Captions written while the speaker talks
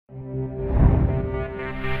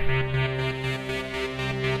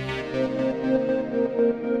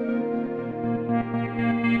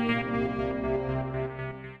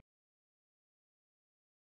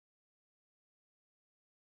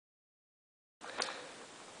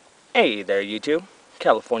Hey there YouTube,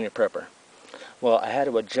 California Prepper. Well, I had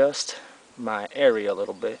to adjust my area a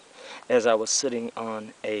little bit as I was sitting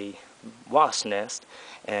on a wasp nest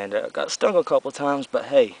and got stung a couple times, but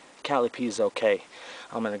hey, Cali P's okay.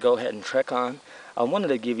 I'm going to go ahead and trek on. I wanted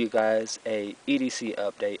to give you guys a EDC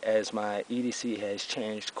update as my EDC has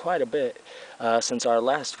changed quite a bit since our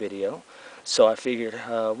last video. So I figured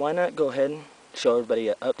why not go ahead and show everybody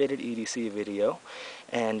an updated EDC video.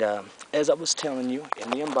 And as I was telling you in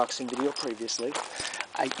the unboxing video previously,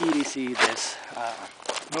 I EDC this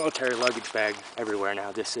military luggage bag everywhere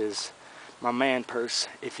now. This is my man purse,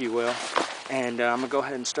 if you will. And I'm going to go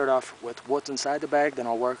ahead and start off with what's inside the bag, then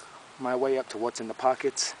I'll work my way up to what's in the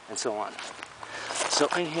pockets, and so on. So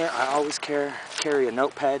in here, I always carry a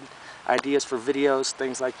notepad, ideas for videos,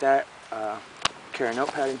 things like that. Carry a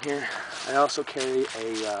notepad in here. I also carry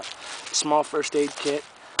a small first aid kit,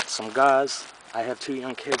 some gauze. I have 2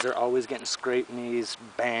 young kids. They're always getting scraped knees,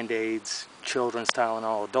 band-aids, children's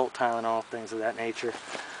Tylenol, adult Tylenol, things of that nature.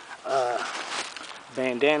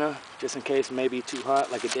 Bandana, just in case it may be too hot,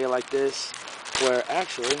 like a day like this, where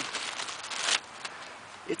actually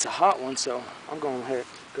it's a hot one, so I'm gonna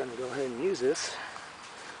go ahead and use this.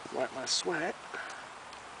 Wipe my sweat.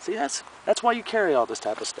 See, that's why you carry all this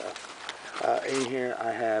type of stuff. In here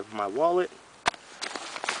I have my wallet,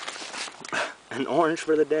 an orange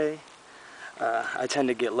for the day. I tend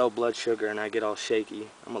to get low blood sugar and I get all shaky.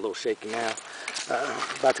 I'm a little shaky now.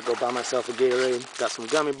 About to go buy myself a Gatorade. Got some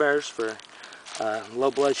gummy bears for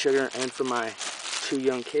low blood sugar and for my 2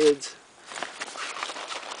 young kids.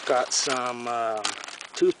 Got some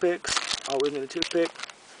toothpicks. Always need a toothpick.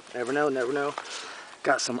 Never know, never know.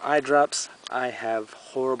 Got some eye drops. I have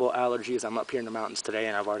horrible allergies. I'm up here in the mountains today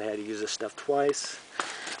and I've already had to use this stuff twice.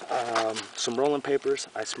 Some rolling papers.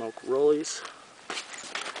 I smoke rollies.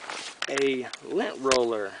 A lint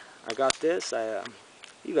roller. I got this.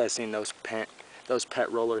 You guys seen those pet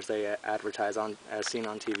rollers they advertise on, as seen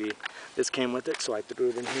on TV. This came with it, so I threw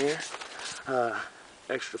it in here.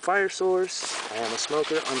 Extra fire source. I am a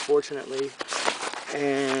smoker, unfortunately.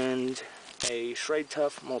 And a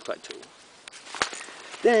S.H.T.F multi-tool.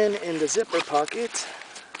 Then in the zipper pocket,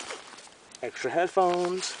 extra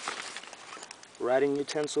headphones, writing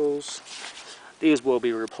utensils. These will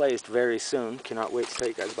be replaced very soon. Cannot wait to tell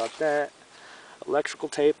you guys about that. Electrical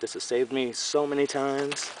tape. This has saved me so many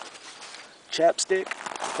times. Chapstick,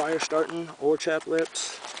 fire starting or chap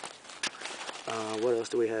lips. What else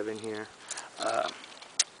do we have in here? I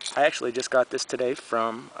actually just got this today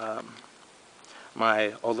from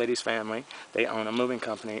my old lady's family. They own a moving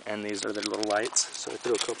company, and these are their little lights. So I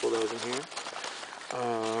threw a couple of those in here.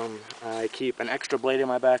 I keep an extra blade in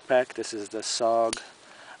my backpack. This is the SOG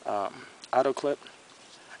auto clip.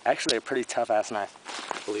 Actually a pretty tough ass knife,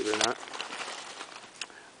 believe it or not.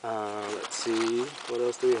 Let's see, what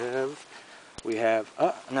else do we have? We have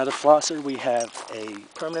another flosser. We have a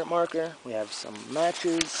permanent marker. We have some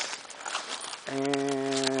matches,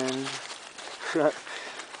 and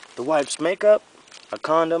the wife's makeup, a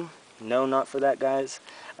condom. No, not for that, guys.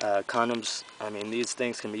 Condoms, I mean, these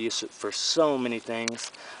things can be used for so many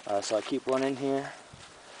things. So I keep one in here.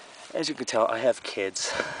 As you can tell, I have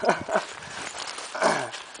kids.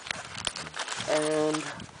 And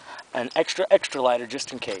an extra lighter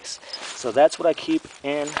just in case. So that's what I keep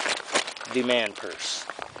in the man purse.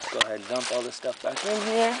 Let's go ahead and dump all this stuff back in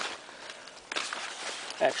here.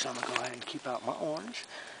 Actually, I'm going to go ahead and keep out my orange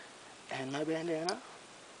and my bandana.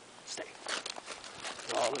 Stay.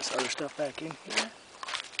 Put all this other stuff back in here.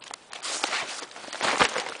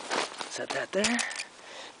 Set that there.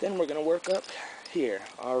 Then we're going to work up here.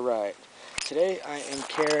 Alright. Today I am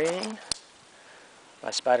carrying my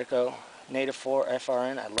Spyderco Native 4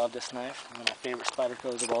 FRN. I love this knife. One of my favorite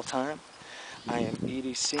Spydercos of all time. I am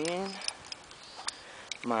EDCing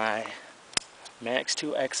my Max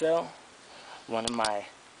 2 XL. One of my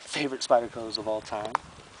favorite Spydercos of all time.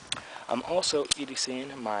 I'm also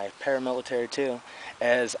EDCing my paramilitary too,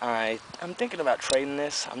 as I'm thinking about trading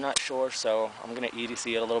this. I'm not sure, so I'm going to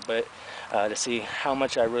EDC it a little bit to see how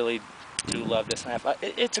much I really do love this knife.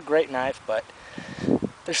 It's a great knife, but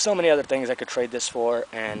there's so many other things I could trade this for,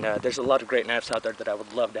 and there's a lot of great knives out there that I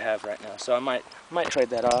would love to have right now. So I might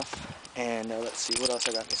trade that off. And let's see what else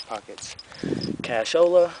I got in these pockets.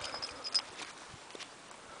 Cashola.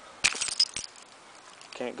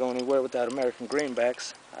 Can't go anywhere without American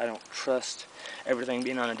greenbacks. I don't trust everything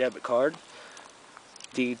being on a debit card.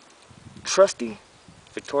 The trusty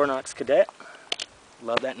Victorinox Cadet.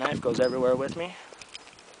 Love that knife. Goes everywhere with me.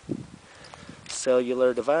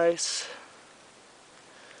 Cellular device.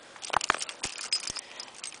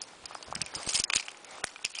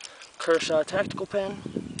 Kershaw tactical pen.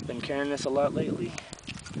 Been carrying this a lot lately.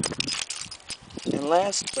 And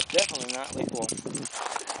last, but definitely not least, well,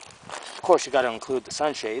 of course you got to include the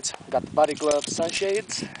sunshades. Got the body glove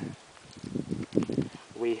sunshades.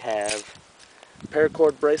 We have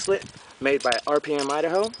paracord bracelet made by RPM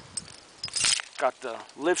Idaho. Got the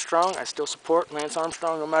Live Strong, I still support Lance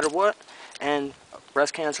Armstrong no matter what. And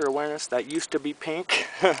breast cancer awareness, that used to be pink.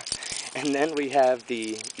 And then we have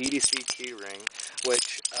the EDC key ring,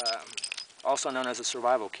 which also known as a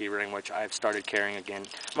survival key ring, which I've started carrying again.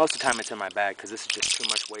 Most of the time it's in my bag because this is just too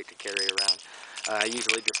much weight to carry around. I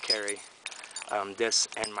usually just carry this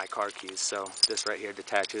and my car keys. So this right here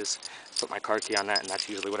detaches, put my car key on that, and that's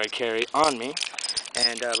usually what I carry on me.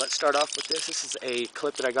 And let's start off with this. This is a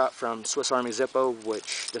clip that I got from Swiss Army Zippo,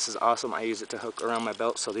 which this is awesome. I use it to hook around my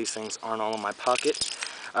belt so these things aren't all in my pocket.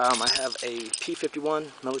 I have a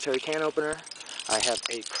P51 military can opener. I have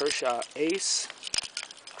a Kershaw Ace,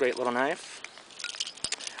 great little knife.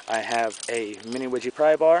 I have a mini widgie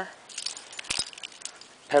pry bar,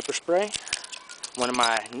 pepper spray, one of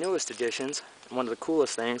my newest additions, one of the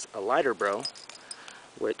coolest things, a lighter bro,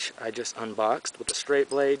 which I just unboxed with a straight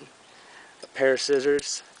blade, a pair of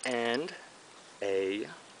scissors, and a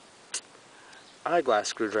eyeglass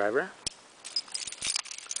screwdriver.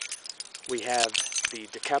 We have the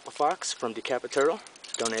Decapifox from Decapiturtle,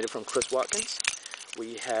 donated from Chris Watkins.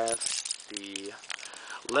 We have the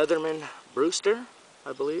Leatherman Brewster,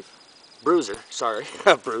 I believe. Bruiser, sorry,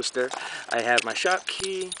 Brewster. I have my shop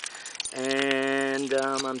key, and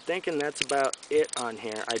I'm thinking that's about it on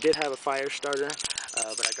here. I did have a fire starter,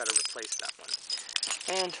 but I got to replace that one.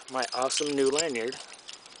 And my awesome new lanyard,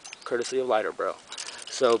 courtesy of Lighter Bro.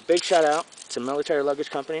 So big shout out to Military Luggage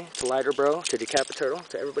Company, to Lighter Bro, to Decapiturtle,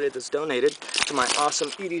 to everybody that's donated, to my awesome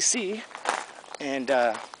EDC, and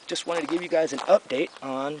just wanted to give you guys an update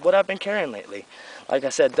on what I've been carrying lately. Like I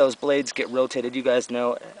said, those blades get rotated. You guys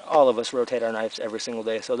know all of us rotate our knives every single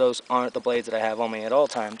day, so those aren't the blades that I have on me at all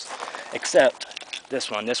times, except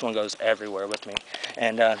this one. This one goes everywhere with me.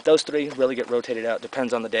 And those three really get rotated out.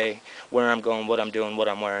 Depends on the day, where I'm going, what I'm doing, what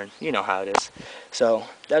I'm wearing. You know how it is. So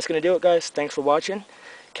that's going to do it, guys. Thanks for watching.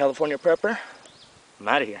 California Prepper, I'm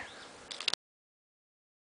out of here.